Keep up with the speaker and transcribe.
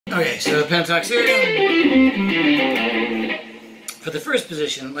Okay, so pentatonic here. For the first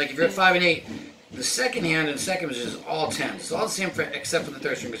position, like if you're at 5 and 8, the second hand in the second position is all 10s. It's all the same fret except for the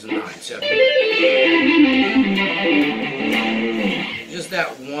third string is a 9. So just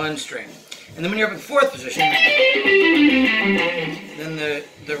that one string. And then when you're up in fourth position, then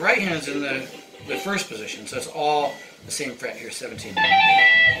the right hand's in the first position. So it's all the same fret here, 17.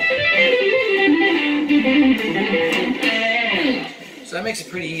 So that makes it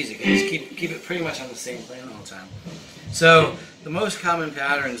pretty easy because keep it pretty much on the same plane all the time. So the most common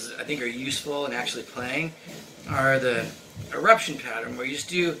patterns I think are useful in actually playing are the eruption pattern where you just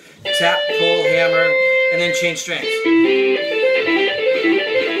do tap, pull, hammer, and then change strings.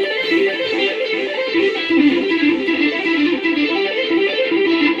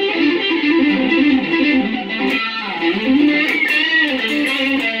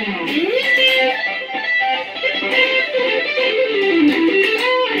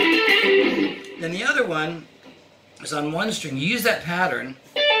 Then the other one is on one string. You use that pattern,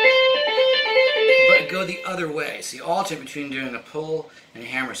 but go the other way. So you alternate between doing a pull and a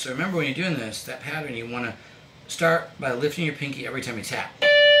hammer. So remember when you're doing this, that pattern, you want to start by lifting your pinky every time you tap.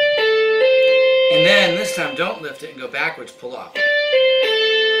 And then this time, don't lift it and go backwards, pull off.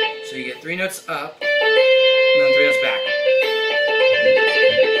 So you get 3 notes up, and then 3 notes back.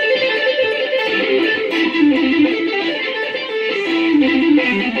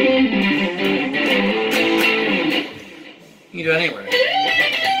 You can do it anywhere.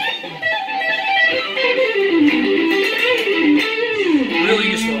 Really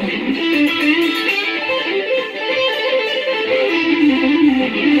useful.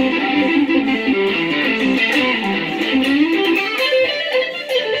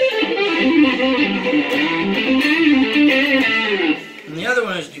 And the other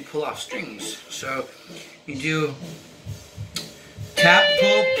one is you pull off strings. So you do tap,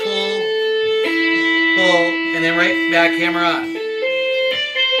 pull, pull, pull, and then right back hammer on.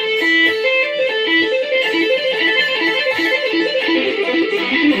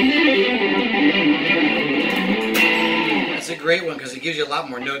 That's a great one because it gives you a lot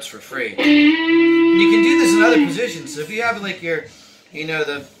more notes for free. And you can do this in other positions. So if you have like your,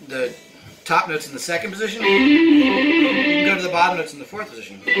 the top notes in the second position, you can go to the bottom notes in the fourth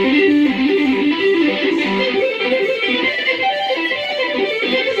position.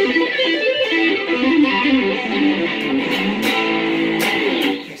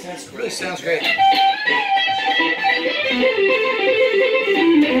 Makes sense. Really sounds great.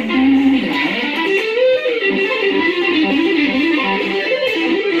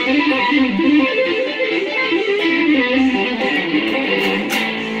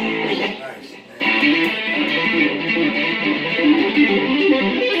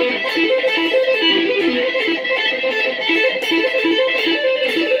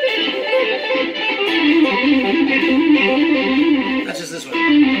 That's just this one.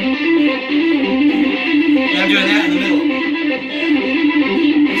 And I'm doing that in the middle.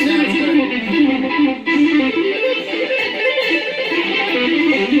 It sounds good.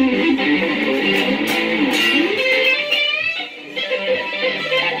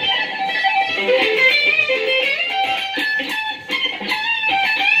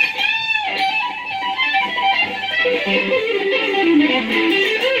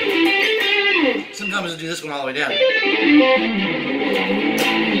 Sometimes I'll do this one all the way down.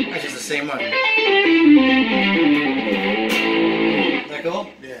 That's just the same one. That cool?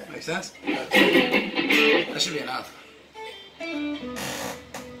 Yeah. Makes sense? That should be enough.